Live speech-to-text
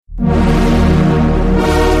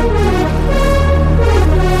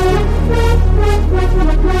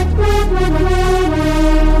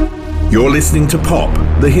You're listening to Pop,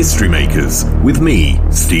 the History Makers, with me,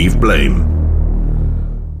 Steve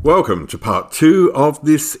Blame. Welcome to part 2 of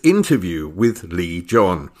this interview with Lee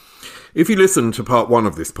John. If you listen to part 1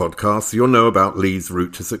 of this podcast, you'll know about Lee's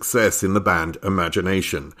route to success in the band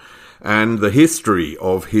Imagination and the history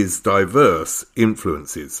of his diverse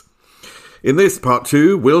influences. In this part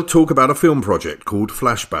 2, we'll talk about a film project called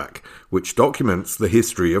Flashback, which documents the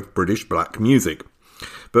history of British black music.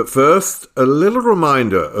 But first, a little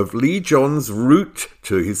reminder of Lee John's route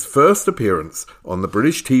to his first appearance on the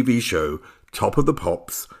British TV show Top of the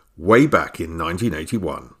Pops way back in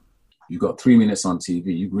 1981. You've got 3 minutes on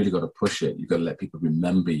TV, you've really got to push it. You've got to let people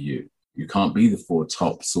remember you. You can't be the Four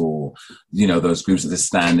Tops or, those groups that just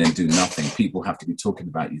stand there and do nothing. People have to be talking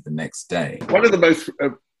about you the next day. One of the most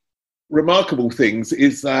remarkable things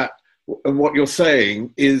is that, and what you're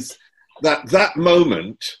saying is that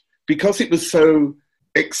moment, because it was so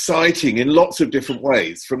exciting in lots of different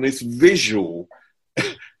ways, from this visual,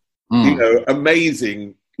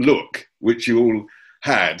 amazing look, which you all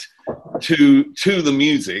had, to the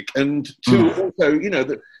music, and to also,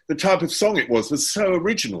 the type of song it was so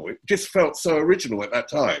original. It just felt so original at that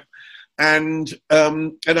time. And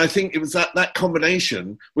I think it was that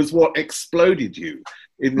combination was what exploded you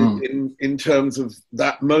in terms of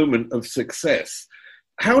that moment of success.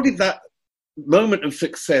 How did that moment of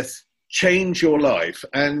success change your life?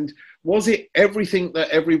 And was it everything that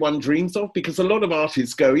everyone dreams of? Because a lot of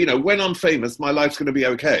artists go, when I'm famous, my life's going to be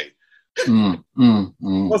okay.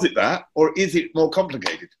 Was it that, or is it more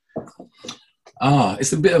complicated?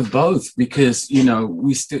 It's a bit of both, because,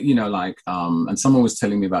 we still, and someone was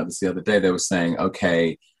telling me about this the other day. They were saying,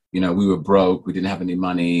 okay, we were broke, we didn't have any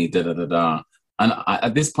money, da-da-da-da. And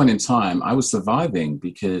at this point in time, I was surviving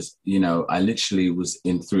because, I literally was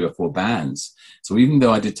in 3 or 4 bands. So even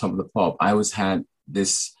though I did Top of the Pop, I always had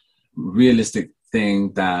this realistic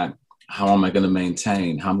thing that how am I going to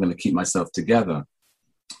maintain, how I'm going to keep myself together,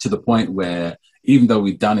 to the point where even though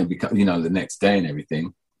we'd done it, because, the next day and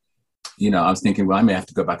everything, I was thinking, well, I may have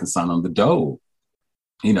to go back and sign on the dole,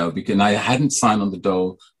 because I hadn't signed on the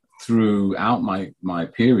dole throughout my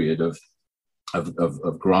period of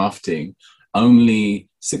grafting. Only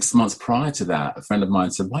 6 months prior to that, a friend of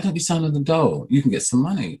mine said, why don't you sign on the dole? You can get some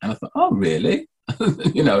money. And I thought, oh, really?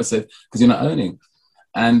 I said, because you're not earning.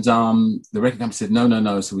 And the record company said,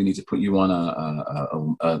 no. So we need to put you on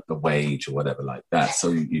a wage or whatever like that, so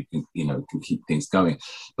you can, can keep things going.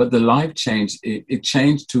 But the life changed. It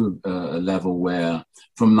changed to a level where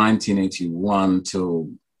from 1981 till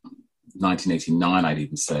 1989, I'd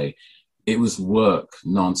even say, it was work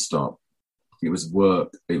nonstop. It was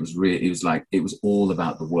work. It was all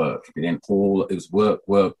about the work. It was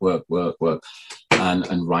work,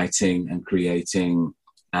 and writing and creating.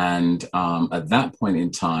 And at that point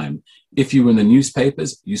in time, if you were in the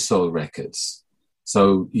newspapers, you sold records.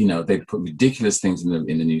 So, they'd put ridiculous things in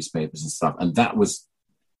the newspapers and stuff. And that was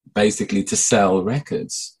basically to sell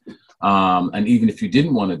records. And even if you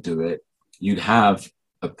didn't want to do it, you'd have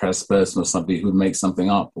a press person or somebody who'd make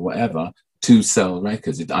something up or whatever to sell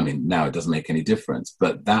records. Now it doesn't make any difference,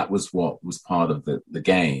 but that was what was part of the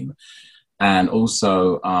game. And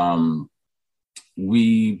also,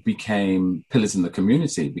 we became pillars in the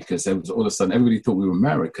community, because there was all of a sudden, everybody thought we were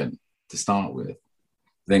American to start with.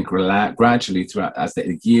 Then gradually, throughout, as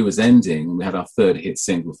the year was ending, we had our 3rd hit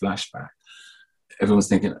single, Flashback. Everyone was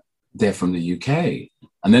thinking, they're from the UK.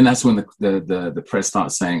 And then that's when the press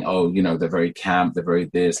starts saying, oh, they're very camp, they're very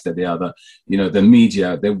this, they're the other. The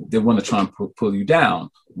media, they want to try and pull you down.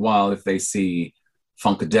 While if they see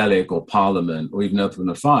Funkadelic or Parliament or even Earth,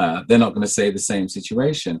 Wind & Fire, they're not going to say the same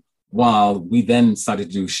situation. While we then started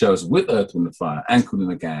to do shows with Earth, Wind & Fire and Kool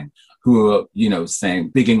and the Gang, who were,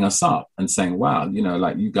 bigging us up and saying, wow,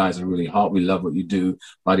 you guys are really hot. We love what you do,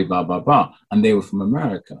 blah, blah, blah, blah. And they were from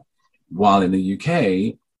America. While in the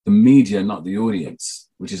UK, the media, not the audience,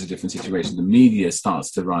 which is a different situation. The media starts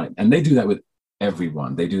to write, and they do that with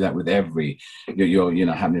everyone. They do that with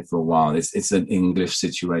you're having it for a while. It's an English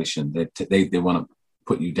situation. They want to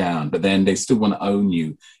put you down, but then they still want to own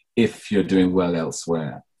you if you're doing well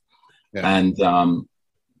elsewhere. Yeah. And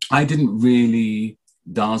I didn't really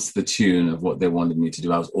dance to the tune of what they wanted me to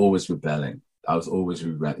do. I was always rebelling. With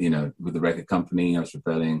the record company, I was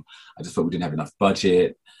rebelling. I just thought we didn't have enough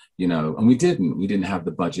budget, and we didn't have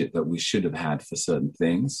the budget that we should have had for certain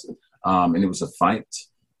things. And it was a fight,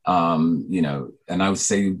 and I would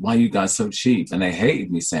say, why are you guys so cheap? And they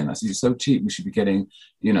hated me saying that. I said, you're so cheap. We should be getting,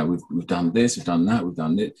 we've done this, we've done that, we've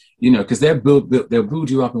done it, because they'll build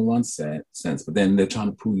you up in one sense, but then they're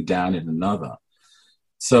trying to pull you down in another.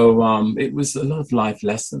 So it was a lot of life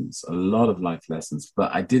lessons,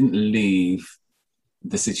 but I didn't leave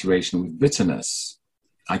the situation with bitterness.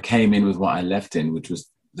 I came in with what I left in, which was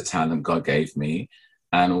the talent God gave me,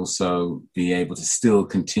 and also be able to still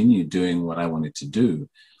continue doing what I wanted to do,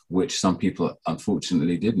 which some people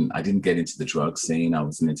unfortunately didn't. I didn't get into the drug scene. I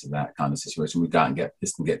wasn't into that kind of situation. We'd go out and get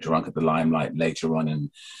pissed and get drunk at the Limelight later on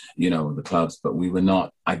in, the clubs, but we were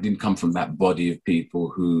not, I didn't come from that body of people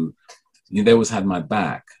who, they always had my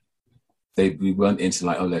back. We weren't into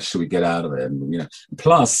like, should we get out of it? And,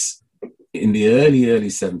 plus in the early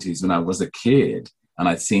 70s, when I was a kid, and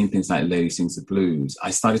I'd seen things like Lady Sings the Blues, I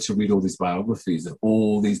started to read all these biographies of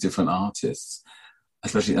all these different artists,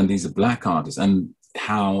 especially, and these are Black artists, and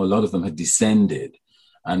how a lot of them had descended.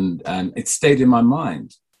 And it stayed in my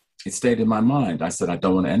mind. I said, I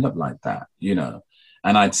don't want to end up like that,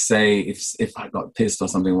 And I'd say, if I got pissed or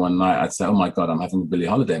something one night, I'd say, oh my God, I'm having a Billie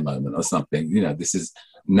Holiday moment or something.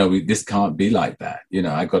 This can't be like that.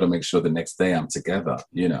 I got to make sure the next day I'm together,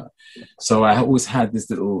 So I always had this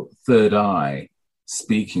little third eye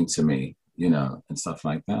speaking to me, and stuff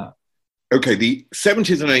like that. Okay, the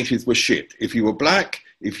 70s and 80s were shit. If you were Black,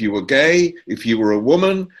 if you were gay, if you were a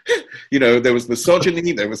woman, there was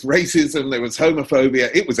misogyny, there was racism, there was homophobia.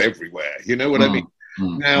 It was everywhere. You know what I mean?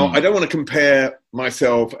 Now, I don't want to compare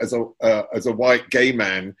myself as a white gay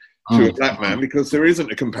man to a Black man, because there isn't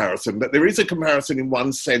a comparison, but there is a comparison in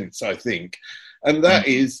one sense, I think. And that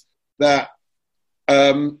is that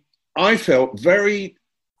I felt very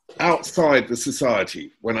outside the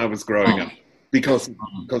society when I was growing up because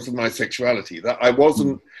of my sexuality, that I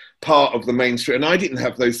wasn't part of the mainstream. And I didn't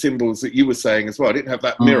have those symbols that you were saying as well. I didn't have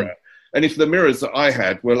that mirror. And if the mirrors that I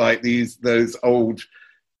had were like those old,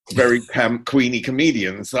 very queeny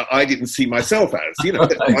comedians that I didn't see myself as,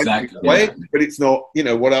 exactly, way, but it's not,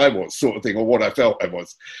 what I was, sort of thing, or what I felt I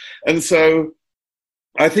was. And so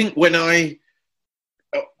I think when I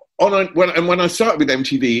started with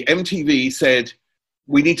MTV said,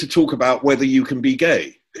 we need to talk about whether you can be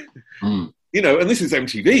gay. And this is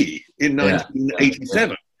MTV in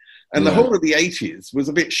 1987. And the whole of the 80s was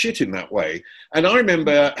a bit shit in that way. And I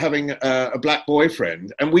remember having a Black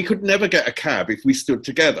boyfriend, and we could never get a cab if we stood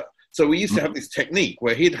together. So we used to have this technique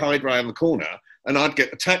where he'd hide around the corner and I'd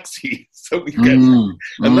get a taxi so we could get And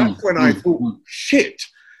that's when I thought, shit,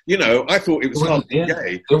 I thought it was hard to be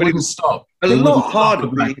gay. But it was stop. A lot harder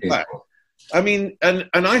being Black. I mean, and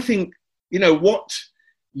I think, what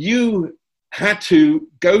you had to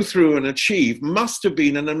go through and achieve must have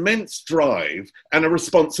been an immense drive and a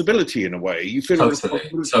responsibility in a way. You feel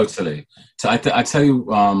totally. I tell you,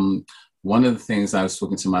 one of the things, I was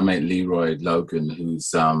talking to my mate Leroy Logan,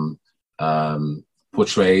 who's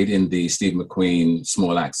portrayed in the Steve McQueen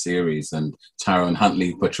Small Act series, and Tyrone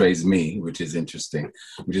Huntley portrays me, which is interesting,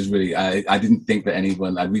 which is really, I didn't think that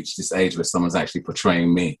I reached this age where someone's actually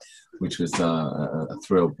portraying me, which was a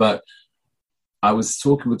thrill. But we're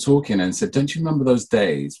talking and said, don't you remember those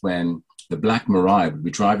days when the Black Mariah would be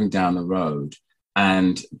driving down the road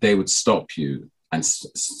and they would stop you and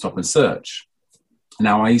stop and search?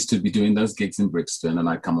 Now, I used to be doing those gigs in Brixton, and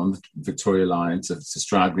I'd come on the Victoria line to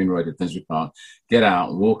Stroud Green Road at Finsbury Park, get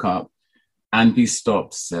out, walk up, and be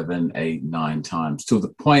stopped 7, 8, 9 times, till the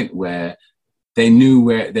point where they knew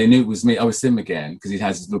it was me. I was him again, because he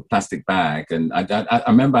has his little plastic bag. And I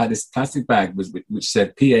remember I had this plastic bag which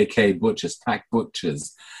said PAK Butchers, Pack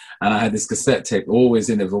Butchers. And I had this cassette tape always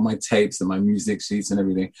in there with all my tapes and my music sheets and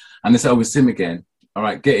everything. And they said, oh, it's him again. All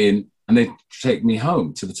right, get in. And they take me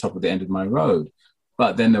home to the top of the end of my road.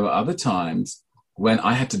 But then there were other times when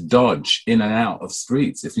I had to dodge in and out of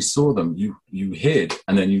streets. If you saw them, you hid,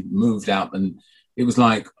 and then you moved out. And it was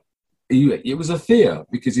like, it was a fear,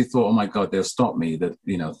 because you thought, oh my God, they'll stop me,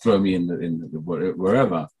 throw me in the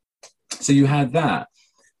wherever. So you had that.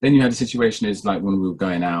 Then you had a situation is like when we were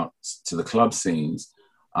going out to the club scenes,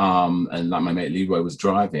 and like my mate Leroy was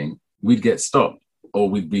driving, we'd get stopped, or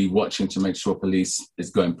we'd be watching to make sure police is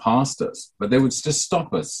going past us, but they would just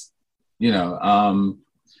stop us, It's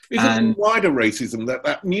a wider racism,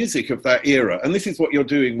 that music of that era, and this is what you're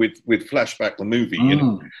doing with Flashback the movie,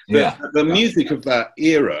 the music of that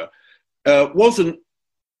era wasn't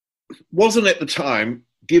at the time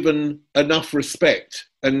given enough respect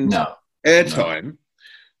and airtime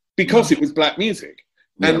because it was Black music.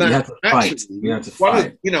 And that actually,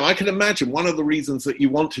 I can imagine one of the reasons that you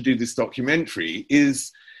want to do this documentary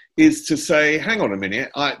is to say, hang on a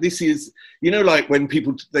minute, this is, like when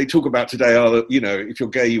people, they talk about today, if you're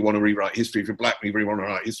gay, you want to rewrite history. If you're Black, you want to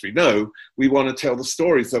write history. No, we want to tell the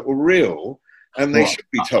stories that were real, and they should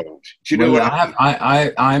be told. Do you know what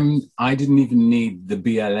I didn't even need the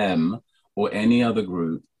BLM or any other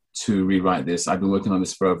group to rewrite this. I've been working on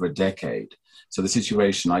this for over a decade. So the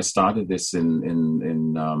situation, I started this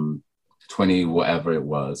in 20, whatever it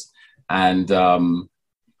was. And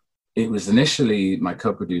it was initially my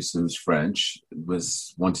co-producer, who's French,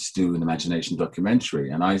 wanted to do an imagination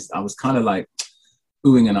documentary. And I was kind of like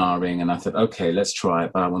oohing and ahhing. And I thought, okay, let's try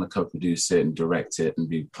it, but I want to co-produce it and direct it and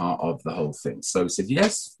be part of the whole thing. So he said,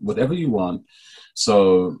 yes, whatever you want.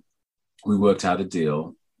 So we worked out a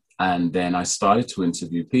deal. And then I started to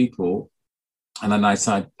interview people. And then I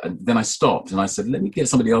stopped and I said, let me get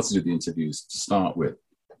somebody else to do the interviews to start with.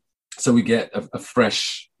 So we get a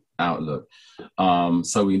fresh outlook.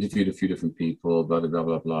 So we interviewed a few different people, blah, blah, blah,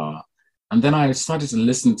 blah, blah. And then I started to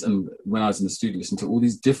listen to, and when I was in the studio, listen to all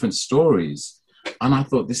these different stories. And I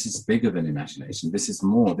thought, this is bigger than imagination. This is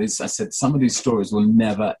more. I said, some of these stories will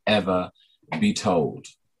never, ever be told,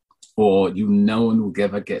 or no one will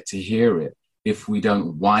ever get to hear it if we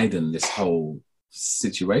don't widen this whole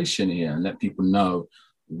situation here and let people know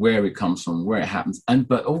where it comes from, where it happens,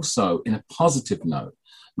 but also in a positive note,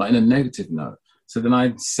 not in a negative note. So then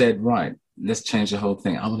I said, right, let's change the whole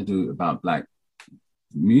thing. I want to do it about Black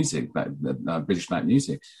music, British Black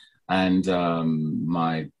music. And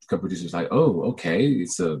my co-producer was like, oh, okay,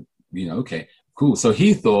 okay, cool. So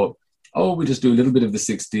he thought, oh, we just do a little bit of the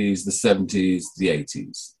 60s, the 70s, the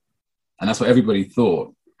 80s. And that's what everybody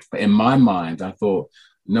thought. But in my mind, I thought,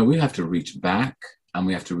 no, we have to reach back and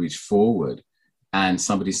we have to reach forward. And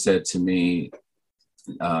somebody said to me,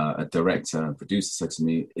 a director, a producer said to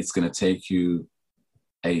me, it's going to take you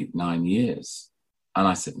 8-9 years. And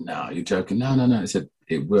I said, no, you're joking. No. He said,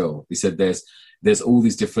 it will. He said, there's all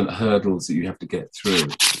these different hurdles that you have to get through.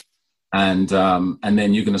 And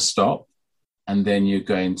then you're going to stop. And then you're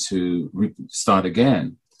going to start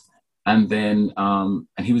again. And then, and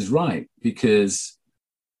he was right, because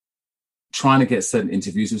trying to get certain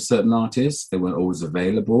interviews with certain artists, they weren't always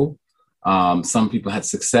available. Some people had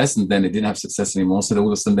success and then they didn't have success anymore. So all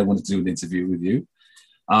of a sudden they wanted to do an interview with you.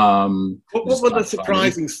 What were the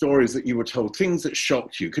surprising stories that you were told? Things that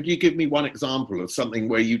shocked you? Could you give me one example of something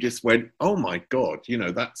where you just went, "Oh my God,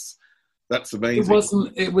 that's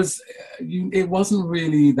amazing"? It wasn't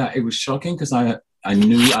really that it was shocking, because I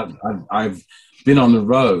knew I've been on the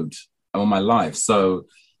road all my life, so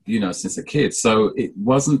since a kid. So it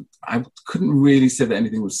wasn't. I couldn't really say that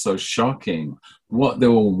anything was so shocking.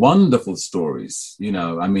 There were wonderful stories.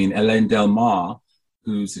 Elaine Del Mar,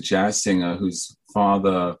 who's a jazz singer, whose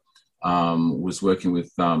father was working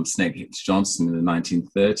with Snake Hicks Johnson in the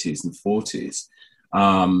 1930s and 40s.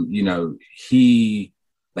 He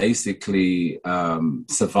basically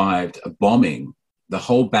survived a bombing. The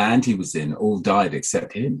whole band he was in all died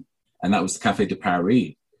except him. And that was Café de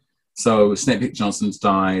Paris. So Snake Hicks Johnson's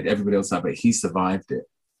died, everybody else died, but he survived it.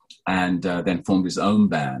 And then formed his own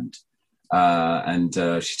band. And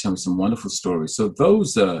she told me some wonderful stories. So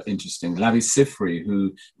those are interesting. Lavi Siffre,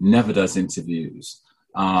 who never does interviews,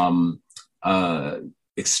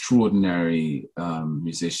 extraordinary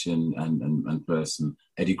musician and person.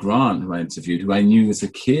 Eddie Grant, who I interviewed, who I knew as a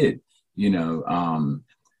kid, he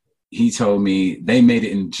told me they made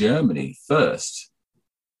it in Germany first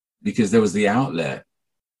because there was the outlet.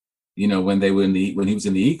 When they were when he was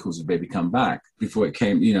in the Equals with Baby Come Back, before it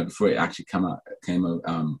came, before it actually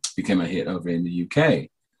became a hit over in the UK,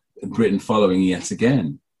 Britain following yet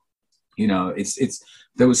again.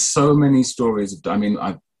 There was so many stories.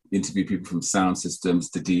 I've interviewed people from sound systems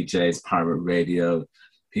to DJs, pirate radio,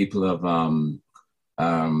 people of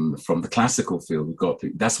from the classical field.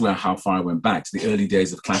 That's how far I went back to the early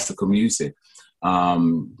days of classical music.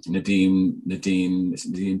 Nadine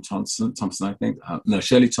Thompson, I think.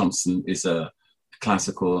 Shirley Thompson is a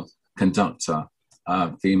classical conductor,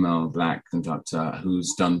 female Black conductor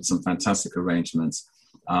who's done some fantastic arrangements.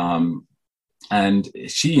 And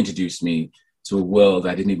she introduced me to a world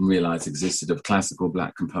I didn't even realize existed of classical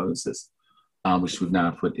Black composers, which we've now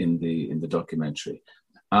put in the documentary,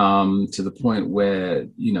 to the point where,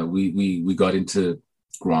 we got into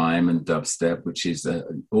grime and dubstep, which is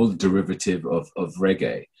all the derivative of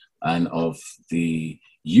reggae and of the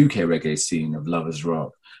UK reggae scene of Lovers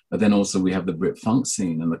Rock. But then also we have the Brit funk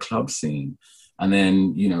scene and the club scene. And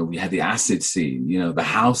then, we had the acid scene, the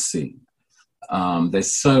house scene.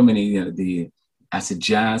 There's so many, the acid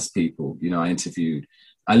jazz people, I interviewed.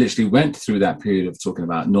 I literally went through that period of talking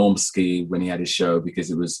about Norm Ski when he had his show,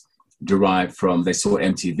 because it was derived from, they saw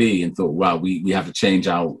MTV and thought, wow, we have to change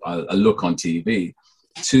our look on TV,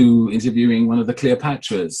 to interviewing one of the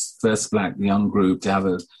Cleopatras, first Black young group to have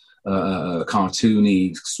a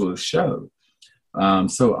cartoony sort of show.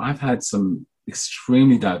 So I've had some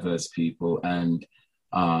extremely diverse people, and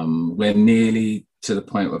we're nearly to the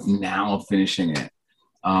point of now finishing it.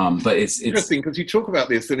 But it's interesting because you talk about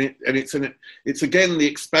this, and it's again the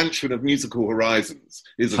expansion of musical horizons,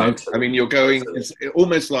 isn't it? I mean, you're going, it's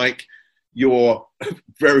almost like your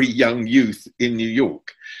very young youth in New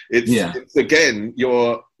York. It's again,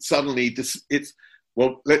 you're suddenly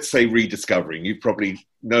well, let's say rediscovering. You've probably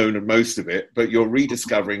known most of it, but you're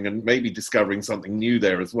rediscovering and maybe discovering something new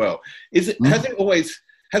there as well. Has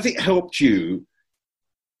it helped you,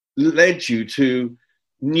 led you to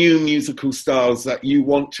new musical styles that you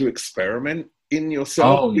want to experiment in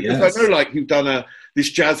yourself? Because I know, like, you've done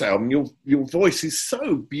this jazz album. Your voice is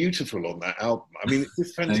so beautiful on that album. I mean, it's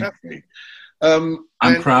just fantastic.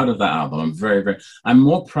 I'm proud of that album. I'm very I'm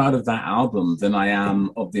more proud of that album than I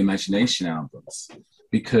am of the Imagination albums,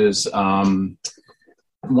 because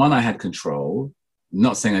one, I had control.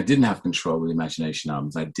 Not saying I didn't have control with the Imagination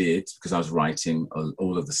albums. I did, because I was writing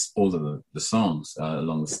all of the songs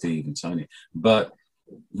along with Steve and Tony. But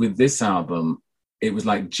with this album, it was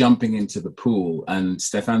like jumping into the pool. And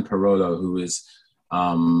Stefan Parolo, who is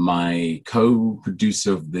my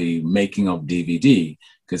co-producer of the making of DVD,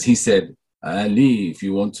 because he said, Ali, if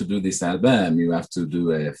you want to do this album, you have to do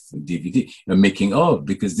a DVD, a making of,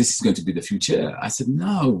 because this is going to be the future. I said,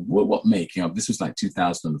 no, what making of? This was like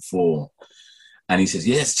 2004. And he says,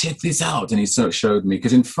 yes, check this out. And he sort of showed me,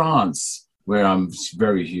 because in France, where I'm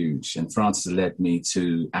very huge, and France has led me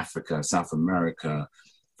to Africa, South America.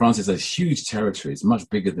 France is a huge territory. It's much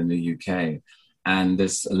bigger than the UK. And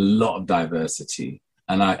there's a lot of diversity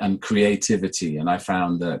and creativity. And I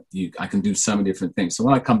found that I can do so many different things. So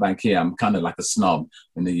when I come back here, I'm kind of like a snob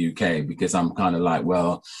in the UK, because I'm kind of like,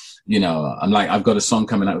 well, you know, I've got a song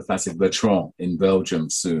coming out with Plastic Bertrand in Belgium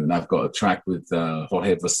soon. I've got a track with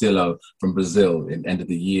Jorge Vacilo from Brazil in end of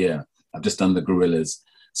the year. I've just done the Gorillas.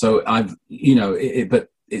 So but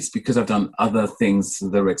it's because I've done other things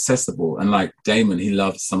that are accessible. And like Damon, he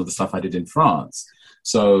loved some of the stuff I did in France.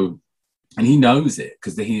 So, and he knows it,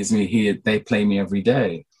 because he hears me here, they play me every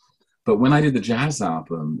day. But when I did the jazz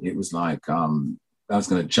album, it was like I was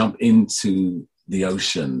going to jump into the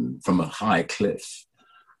ocean from a high cliff.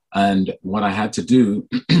 And what I had to do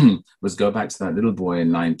was go back to that little boy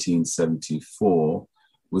in 1974,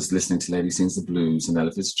 was listening to Lady Sings the Blues and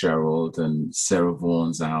Ella Fitzgerald and Sarah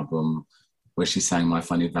Vaughan's album, where she sang My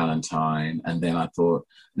Funny Valentine. And then I thought,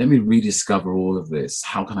 let me rediscover all of this.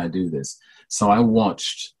 How can I do this? So I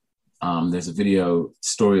watched, there's a video,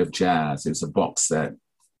 Story of Jazz. It was a box set.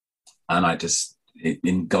 And it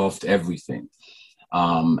engulfed everything.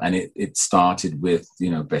 And it started with,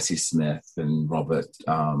 Bessie Smith and Robert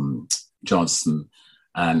Johnson,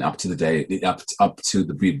 and up to the day, up to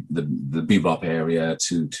the bebop area,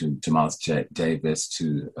 to Miles Davis,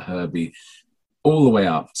 to Herbie, all the way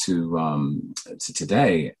up to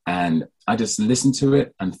today. And I just listened to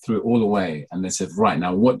it and threw it all away. And they said, right,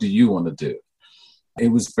 now what do you want to do? It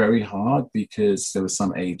was very hard, because there were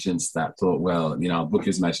some agents that thought, well, I'll book you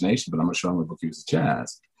as Imagination, but I'm not sure I'm going to book you as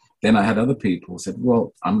jazz. Then I had other people who said,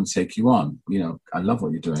 well, I'm going to take you on. I love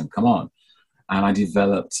what you're doing. Come on. And I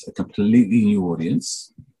developed a completely new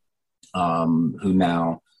audience who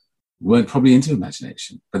now weren't probably into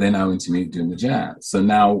Imagination, but they're now into me doing the jazz. So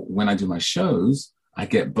now when I do my shows, I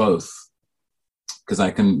get both, because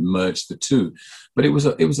I can merge the two. But it was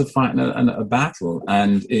a fight and a battle.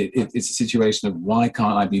 And it's a situation of, why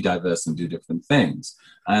can't I be diverse and do different things?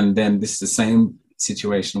 And then this is the same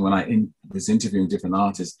situation when I was interviewing different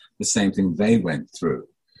artists, the same thing they went through.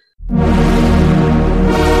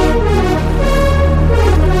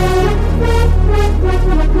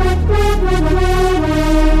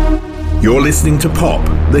 You're listening to Pop,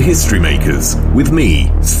 The History Makers, with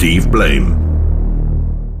me, Steve Blame.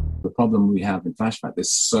 The problem we have in Flashback,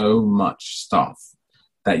 there's so much stuff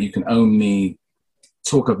that you can only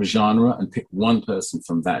talk of a genre and pick one person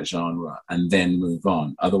from that genre and then move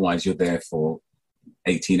on. Otherwise, you're there for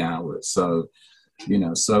 18 hours. So,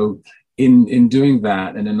 so in doing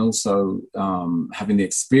that, and then also having the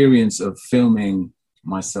experience of filming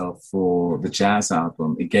myself for the jazz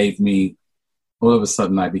album, it gave me, all of a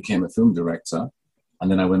sudden I became a film director. And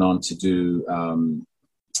then I went on to do,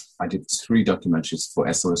 I did 3 documentaries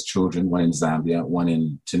for SOS Children, one in Zambia, one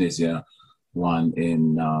in Tunisia, one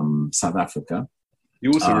in South Africa.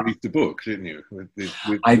 You also released a book, didn't you?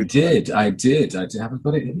 I did. I haven't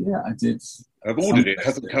got it. Yeah, I did. I've ordered it. It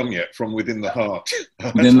hasn't come yet, from Within the Heart.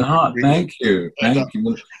 Within the Heart. Thank you.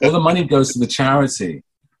 All the money goes to the charity.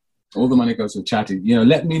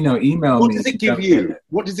 Let me know. Email me. What does it give you?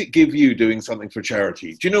 What does it give you doing something for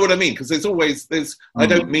charity? Do you know what I mean? Because I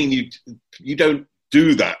don't mean you don't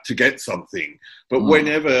do that to get something, but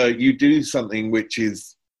whenever you do something which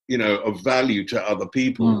is of value to other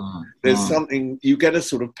people, there's something, you get a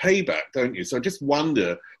sort of payback, don't you? So I just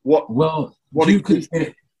wonder what you could,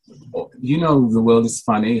 the world is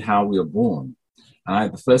funny how we are born.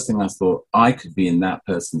 And the first thing I thought, I could be in that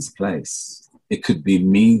person's place. It could be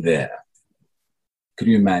me there. Could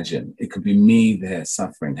you imagine? It could be me there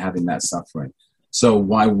suffering, having that suffering. So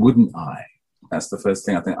why wouldn't I? That's the first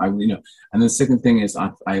thing I think. And the second thing is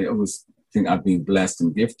I always think I've been blessed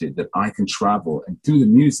and gifted that I can travel, and through the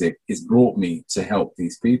music, it's brought me to help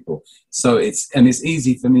these people. So it's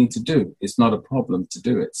easy for me to do. It's not a problem to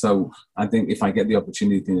do it. So I think if I get the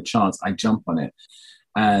opportunity and the chance, I jump on it.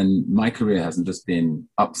 And my career hasn't just been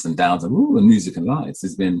ups and downs and music and lights.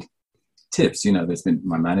 There's been tips. There's been,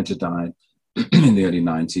 my manager died in the early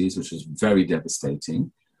 90s, which was very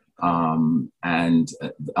devastating. And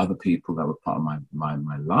other people that were part of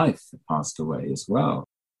my life passed away as well.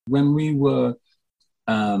 When we were,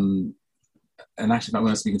 and actually when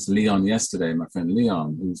I was speaking to Leon yesterday, my friend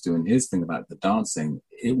Leon, who's doing his thing about the dancing,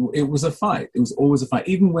 it was a fight. It was always a fight.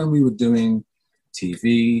 Even when we were doing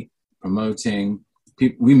TV, promoting,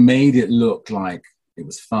 we made it look like it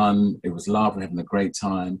was fun, it was love, we're having a great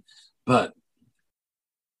time. But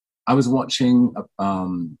I was watching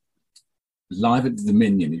live at the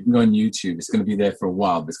Dominion. You can go on YouTube. It's going to be there for a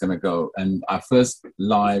while, but it's going to go. And our first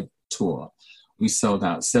live tour, we sold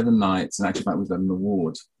out 7 nights. And actually, we've got an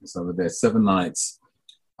award. So we're there 7 nights,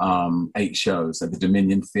 8 shows at the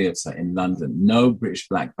Dominion Theatre in London. No British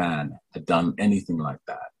black band had done anything like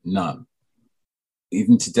that. None.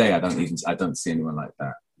 Even today, I don't see anyone like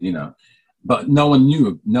that, But no one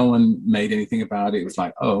knew. No one made anything about it. It was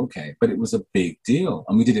like, oh, okay. But it was a big deal.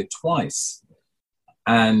 And we did it twice.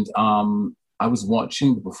 And I was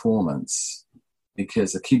watching the performance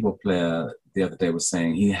because a keyboard player the other day was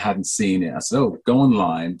saying he hadn't seen it. I said, oh, go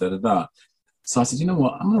online, da-da-da. So I said, you know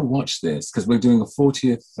what? I'm going to watch this because we're doing a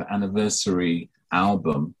 40th anniversary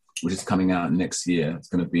album, which is coming out next year. It's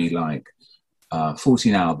going to be like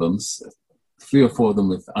 14 albums, 3 or 4 of them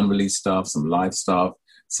with unreleased stuff, some live stuff,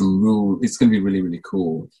 it's going to be really, really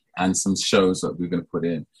cool. And some shows that we're going to put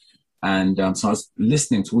in. And so I was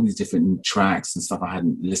listening to all these different tracks and stuff I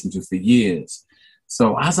hadn't listened to for years.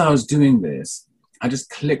 So as I was doing this, I just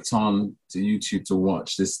clicked on to YouTube to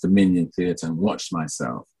watch this Dominion Theatre and watched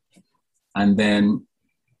myself. And then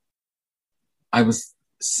I was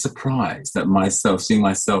surprised at myself, seeing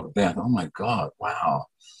myself there. I thought, oh my God, wow.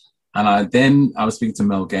 And I was speaking to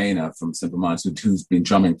Mel Gaynor from Simple Minds, who's been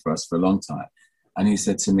drumming for us for a long time. And he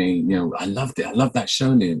said to me, I loved it. I love that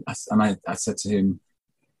show, Liam. I said to him,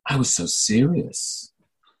 I was so serious.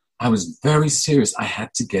 I was very serious. I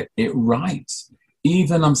had to get it right.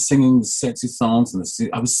 Even I'm singing the sexy songs and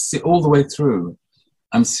I was all the way through.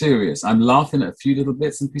 I'm serious. I'm laughing at a few little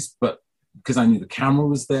bits and pieces, but because I knew the camera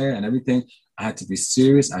was there and everything, I had to be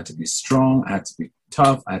serious. I had to be strong. I had to be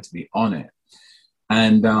tough. I had to be on it.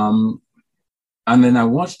 And then I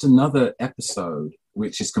watched another episode,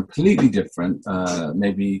 which is completely different,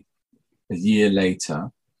 maybe a year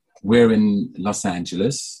later. We're in Los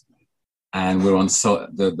Angeles, and we're on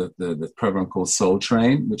the program called Soul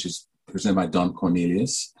Train, which is presented by Don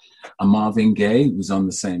Cornelius. And Marvin Gaye was on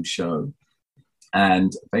the same show.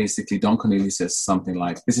 And basically, Don Cornelius says something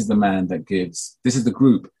like, this is the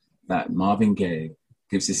group that Marvin Gaye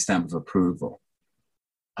gives his stamp of approval.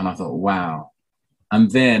 And I thought, wow.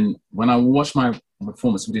 And then when I watched my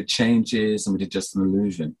performance, we did changes and we did Just an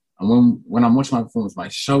Illusion. And when I'm watching my performance, my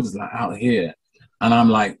shoulders are out here. And I'm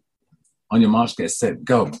like, on your march, get set,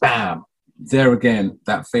 go, bam. There again,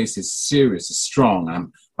 that face is serious, it's strong.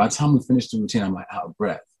 And by the time we finish the routine, I'm like out of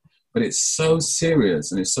breath. But it's so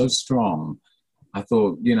serious and it's so strong. I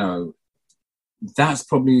thought, that's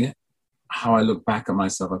probably how I look back at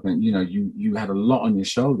myself. I think, you had a lot on your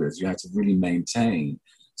shoulders. You had to really maintain.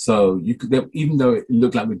 So you could, even though it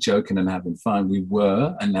looked like we're joking and having fun, we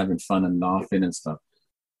were, and having fun and laughing and stuff.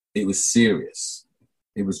 It was serious.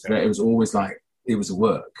 It was always like, it was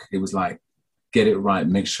work. It was like, get it right,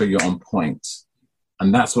 make sure you're on point.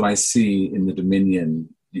 And that's what I see in the Dominion.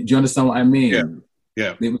 Do you understand what I mean?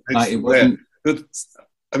 Yeah. It wasn't. But,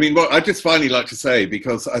 I mean, what I just finally like to say,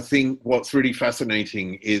 because I think what's really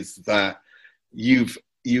fascinating is that you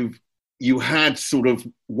had sort of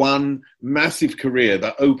one massive career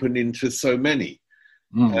that opened into so many.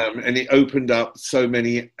 And it opened up so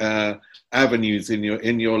many avenues in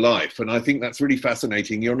your life. And I think that's really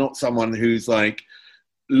fascinating. You're not someone who's like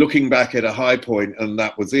looking back at a high point and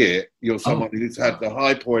that was it. You're someone who's had the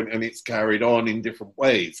high point and it's carried on in different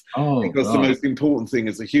ways. Because the most important thing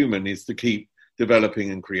as a human is to keep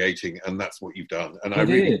developing and creating, and that's what you've done. And I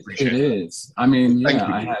really appreciate it. It is. I mean,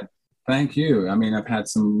 thank you. I mean, I've had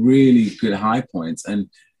some really good high points, and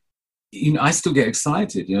I still get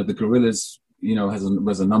excited. The Gorillaz,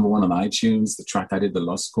 was a number one on iTunes. The track I did, The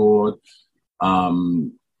Lost Chord.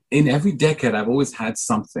 In every decade, I've always had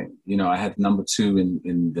something. I had number two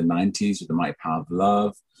in the 90s with The Mighty Power of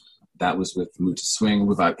Love. That was with Mood to Swing,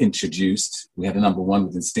 which I introduced. We had a number one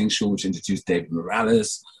with Instinctual, which introduced David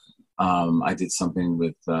Morales. I did something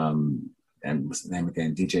with, and what's the name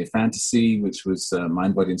again? DJ Fantasy, which was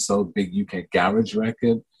Mind, Body and Soul, big UK garage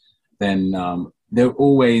record. Then there's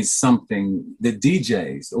always something. The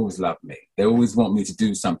DJs always love me. They always want me to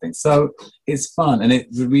do something. So it's fun and it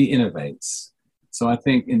re-innovates. So I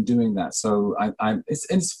think in doing that,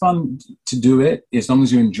 it's fun to do it as long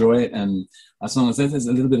as you enjoy it, and as long as there's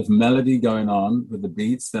a little bit of melody going on with the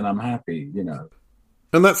beats, then I'm happy,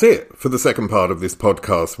 And that's it for the second part of this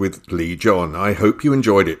podcast with Lee John. I hope you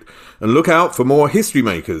enjoyed it, and look out for more History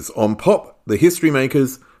Makers on Pop the History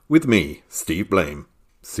Makers with me, Steve Blame.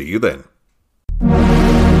 See you then.